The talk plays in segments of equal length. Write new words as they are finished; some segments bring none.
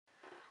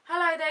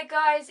there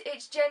guys,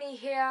 it's Jenny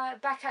here,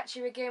 back at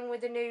you again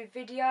with a new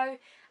video,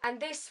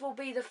 and this will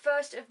be the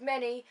first of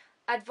many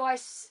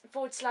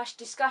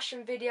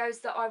advice/discussion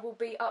videos that I will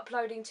be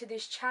uploading to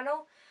this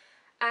channel.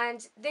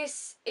 And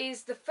this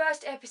is the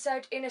first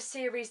episode in a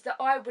series that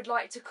I would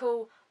like to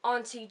call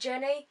Auntie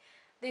Jenni.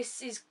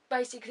 This is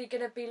basically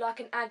going to be like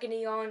an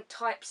agony aunt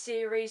type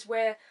series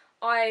where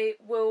I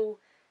will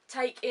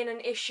take in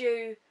an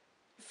issue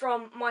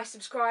from my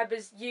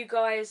subscribers, you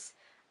guys,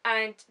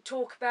 and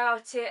talk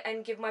about it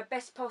and give my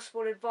best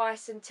possible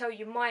advice and tell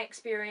you my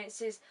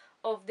experiences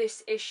of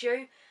this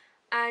issue.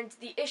 And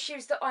the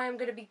issues that I am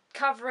going to be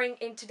covering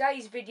in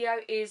today's video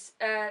is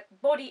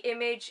body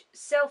image,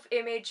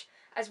 self-image,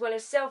 as well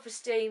as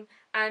self-esteem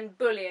and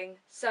bullying.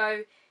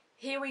 So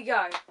here we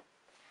go.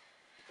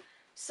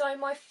 So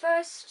my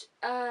first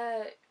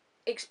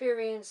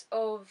experience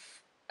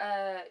of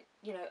a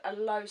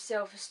low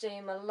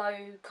self-esteem, a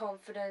low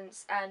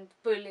confidence and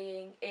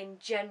bullying in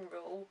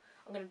general,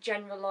 I'm going to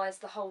generalise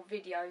the whole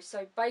video.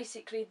 So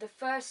basically the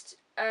first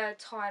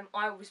time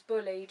I was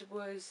bullied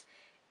was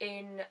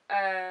in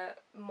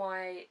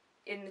my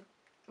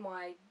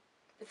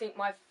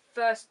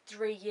first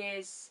 3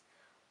 years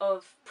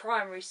of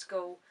primary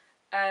school,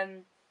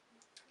 and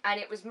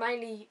it was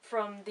mainly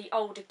from the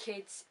older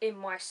kids in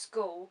my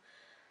school.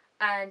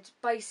 And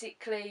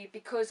basically,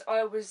 because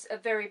I was a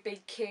very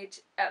big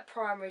kid at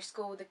primary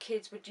school, the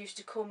kids would used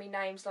to call me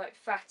names like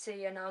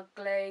fatty and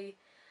ugly,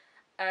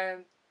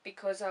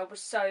 because I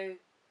was so,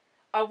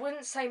 I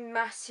wouldn't say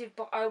massive,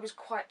 but I was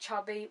quite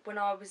chubby when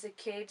I was a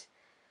kid,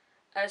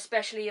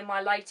 especially in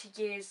my later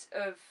years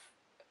of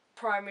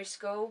primary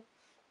school.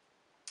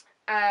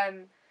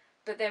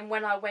 But then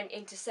when I went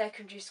into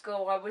secondary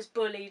school, I was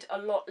bullied a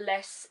lot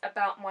less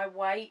about my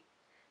weight.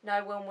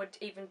 No one would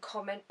even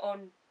comment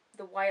on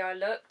the way I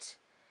looked.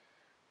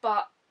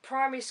 But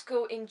primary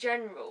school in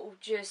general,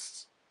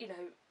 just,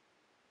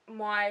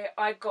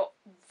 I got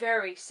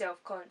very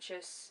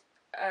self-conscious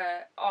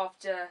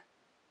after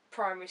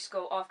primary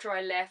school, after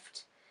I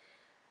left.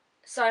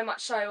 So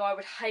much so I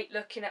would hate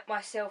looking at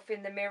myself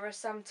in the mirror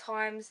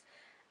sometimes.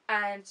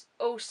 And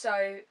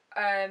also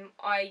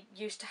I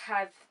used to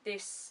have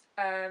this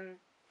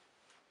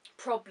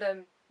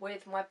problem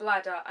with my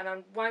bladder, and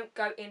I won't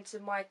go into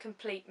my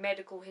complete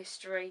medical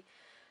history,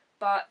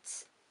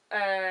 but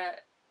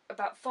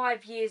about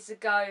 5 years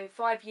ago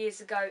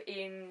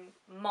in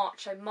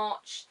March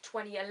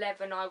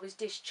 2011, I was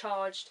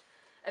discharged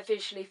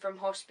officially from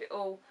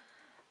hospital.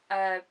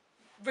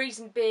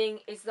 Reason being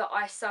is that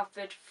I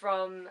suffered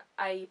from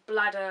a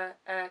bladder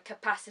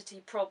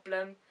capacity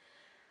problem.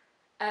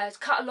 To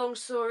cut a long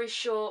story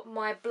short,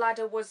 my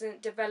bladder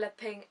wasn't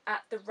developing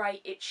at the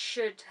rate it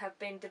should have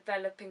been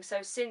developing.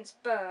 So since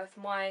birth,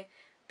 my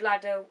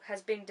bladder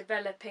has been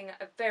developing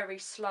at a very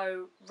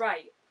slow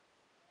rate.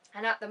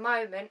 And at the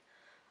moment,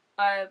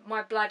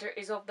 my bladder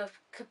is of the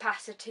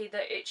capacity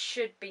that it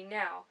should be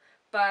now.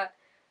 But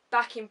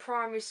back in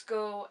primary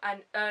school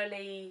and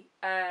early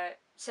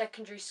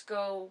secondary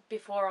school,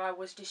 before I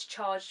was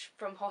discharged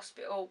from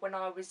hospital when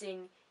I was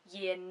in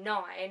year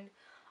 9,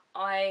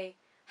 I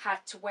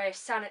had to wear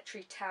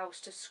sanitary towels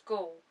to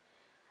school.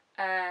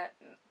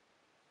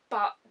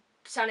 But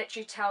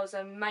sanitary towels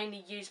are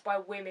mainly used by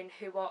women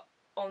who are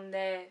on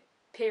their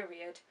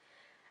period.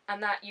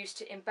 And that used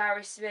to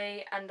embarrass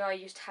me, and I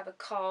used to have a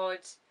card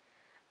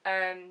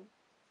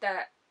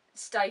that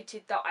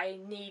stated that I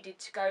needed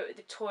to go to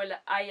the toilet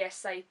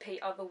ASAP,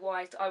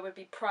 otherwise I would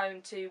be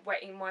prone to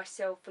wetting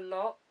myself a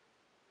lot.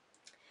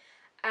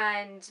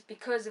 And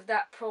because of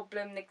that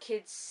problem, the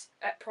kids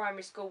at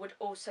primary school would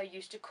also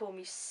used to call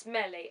me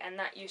smelly, and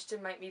that used to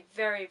make me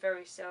very,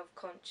 very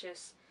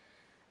self-conscious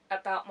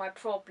about my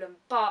problem.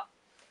 But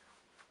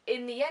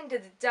in the end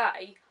of the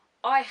day,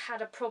 I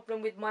had a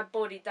problem with my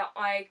body that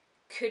I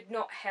could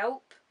not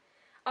help.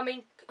 I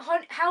mean,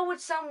 how would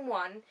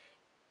someone,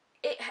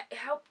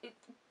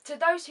 to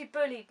those who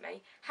bullied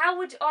me, how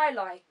would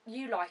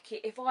you like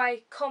it if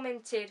I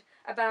commented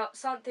about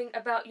something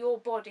about your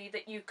body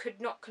that you could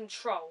not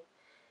control?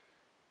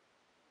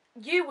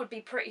 You would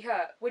be pretty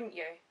hurt, wouldn't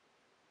you?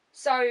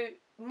 So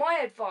my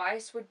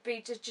advice would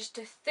be just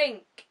to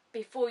think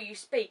before you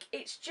speak.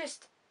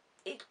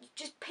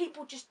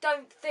 People just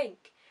don't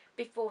think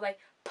before they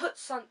put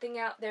something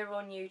out there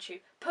on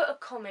YouTube, put a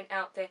comment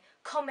out there,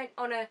 comment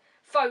on a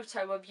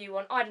photo of you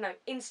on, I don't know,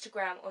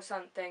 Instagram or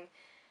something.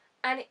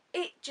 And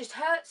it just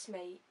hurts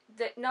me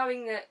that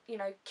knowing that,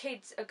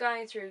 kids are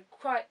going through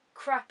quite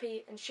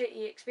crappy and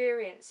shitty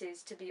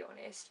experiences, to be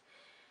honest.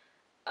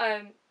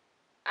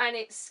 And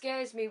it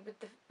scares me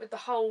with the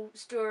whole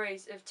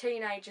stories of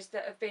teenagers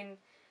that have been,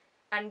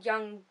 and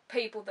young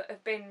people that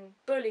have been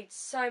bullied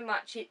so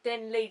much, it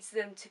then leads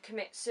them to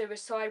commit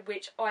suicide,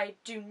 which I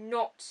do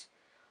not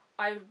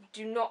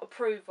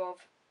approve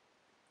of,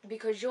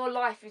 because your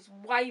life is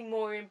way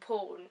more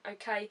important,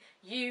 okay?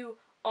 You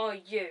are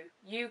you.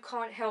 You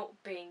can't help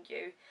being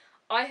you.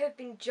 I have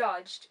been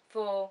judged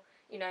for,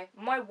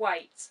 my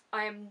weight.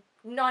 I am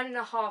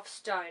 9.5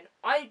 stone.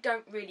 I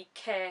don't really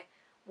care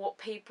what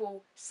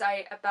people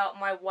say about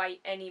my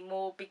weight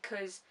anymore,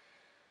 because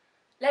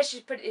let's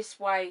just put it this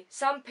way,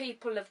 some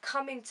people have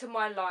come into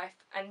my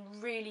life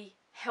and really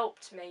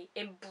helped me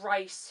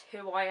embrace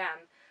who I am.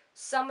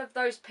 Some of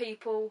those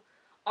people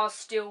are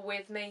still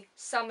with me.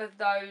 Some of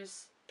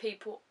those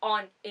people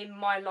aren't in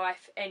my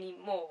life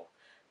anymore.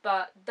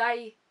 But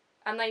they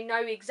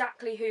know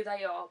exactly who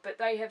they are. But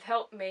they have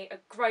helped me a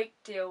great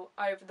deal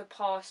over the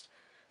past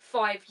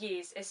 5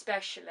 years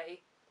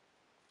especially.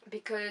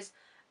 Because,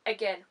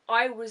 again,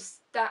 I was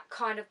that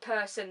kind of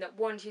person that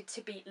wanted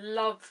to be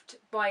loved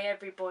by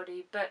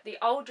everybody. But the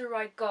older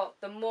I got,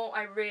 the more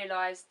I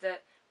realised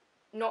that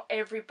not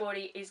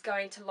everybody is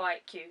going to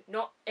like you.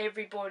 Not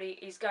everybody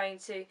is going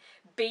to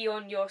be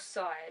on your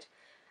side.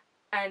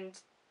 And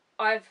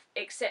I've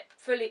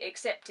fully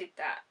accepted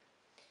that.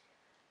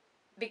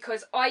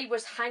 Because I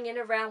was hanging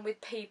around with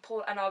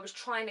people and I was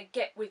trying to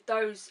get with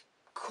those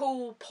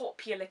cool,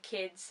 popular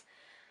kids.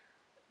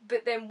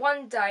 But then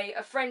one day,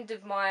 a friend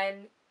of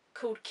mine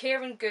called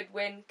Kieran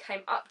Goodwin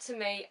came up to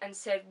me and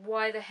said,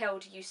 "Why the hell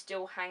do you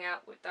still hang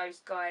out with those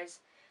guys?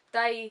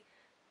 They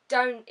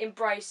don't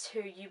embrace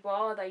who you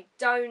are. They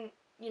don't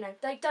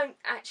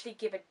actually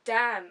give a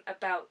damn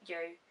about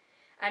you."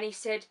 And he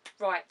said,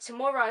 "Right,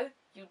 tomorrow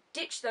you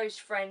ditch those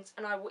friends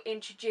and I will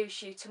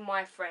introduce you to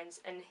my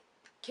friends." And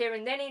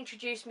Kieran then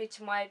introduced me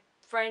to my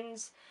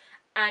friends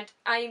and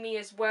Amy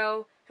as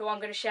well, who I'm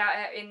going to shout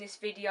out in this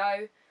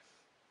video.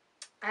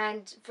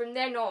 And from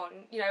then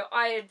on,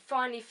 I had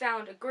finally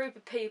found a group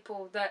of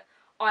people that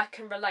I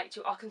can relate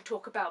to. I can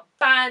talk about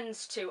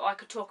bands to. I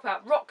could talk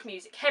about rock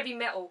music, heavy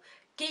metal,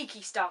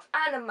 geeky stuff,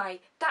 anime,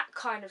 that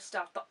kind of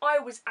stuff that I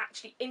was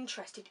actually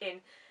interested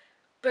in.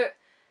 But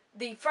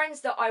the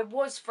friends that I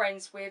was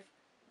friends with,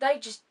 they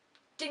just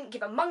didn't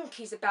give a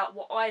monkeys about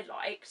what I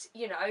liked,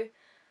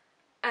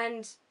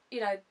 And,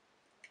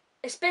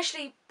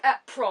 especially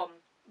at prom,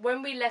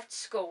 when we left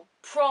school,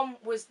 prom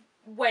was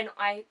when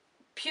I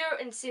pure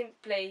and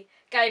simply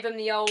gave them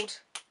the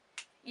old,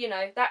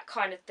 that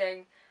kind of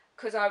thing.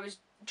 Because I was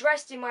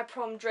dressed in my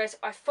prom dress,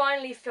 I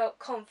finally felt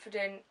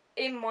confident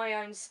in my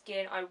own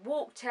skin. I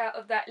walked out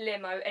of that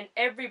limo and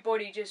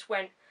everybody just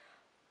went,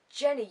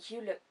 "Jenny,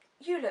 you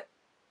look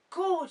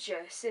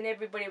gorgeous." And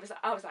everybody I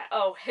was like,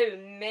 "Oh, who,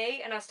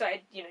 me?" And I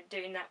started,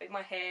 doing that with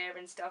my hair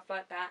and stuff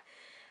like that.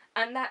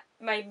 And that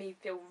made me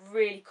feel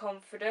really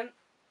confident.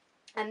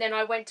 And then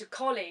I went to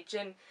college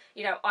and,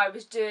 I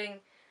was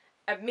doing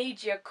a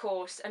media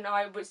course and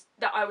I was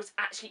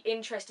actually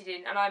interested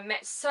in, and I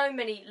met so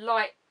many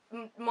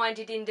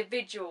like-minded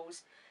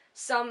individuals.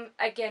 Some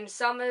are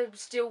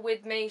still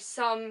with me,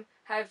 some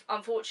have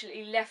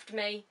unfortunately left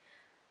me,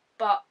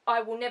 but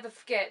I will never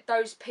forget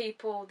those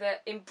people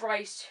that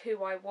embraced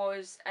who I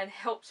was and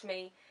helped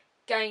me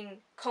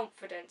gain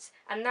confidence.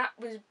 And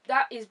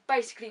that is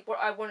basically what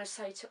I want to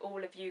say to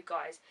all of you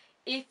guys.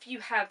 If you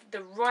have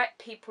the right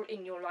people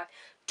in your life,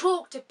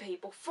 talk to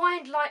people,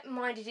 find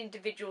like-minded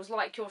individuals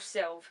like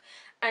yourself,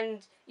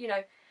 and,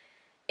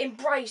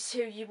 embrace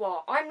who you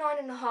are. I'm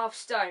 9.5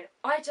 stone.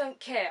 I don't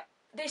care.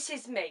 This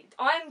is me.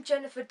 I'm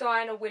Jennifer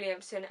Diana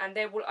Williamson, and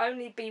there will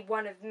only be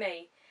one of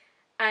me.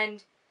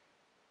 And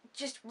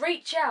just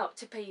reach out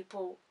to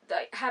people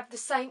that have the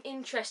same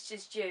interests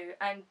as you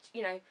and,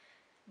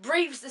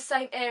 breathes the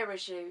same air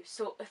as you,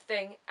 sort of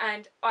thing.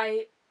 And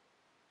I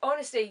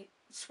honestly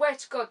swear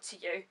to God to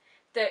you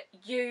that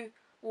you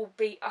will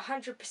be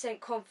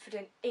 100%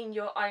 confident in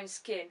your own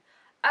skin.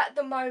 At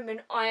the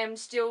moment, I am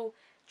still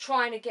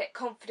trying to get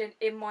confident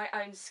in my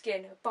own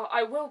skin, but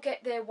I will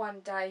get there one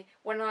day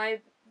when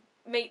I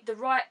meet the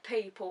right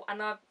people,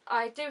 and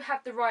I do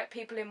have the right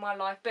people in my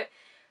life, but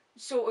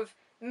sort of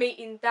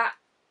meeting that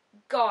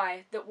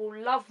guy that will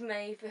love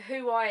me for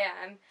who I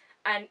am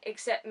and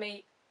accept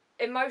me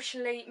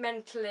emotionally,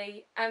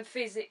 mentally and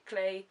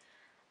physically,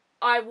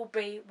 I will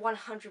be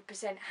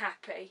 100%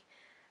 happy.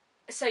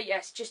 So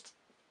yes, just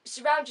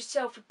surround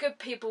yourself with good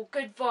people,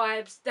 good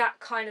vibes, that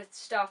kind of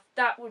stuff.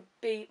 That would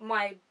be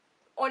my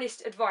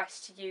honest advice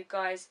to you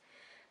guys.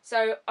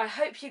 So I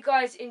hope you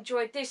guys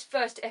enjoyed this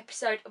first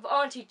episode of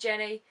Auntie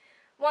Jenni.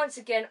 Once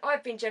again,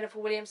 I've been Jennifer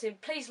Williamson.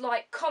 Please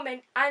like,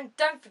 comment and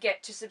don't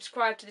forget to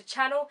subscribe to the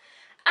channel.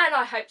 And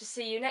I hope to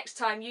see you next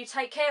time. You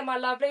take care, my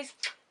lovelies.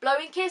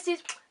 Blowing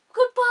kisses.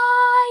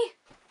 Goodbye.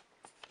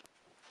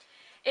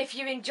 If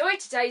you enjoyed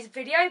today's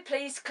video,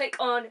 please click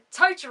on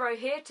Totoro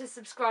here to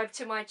subscribe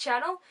to my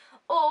channel.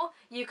 Or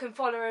you can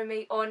follow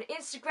me on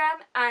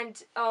Instagram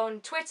and on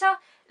Twitter.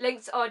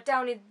 Links are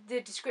down in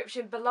the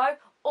description below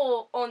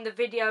or on the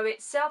video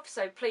itself.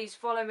 So please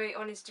follow me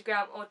on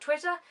Instagram or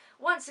Twitter.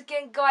 Once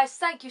again, guys,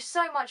 thank you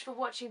so much for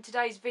watching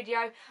today's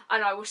video.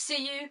 And I will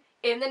see you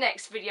in the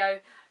next video.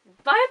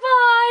 Bye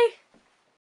bye!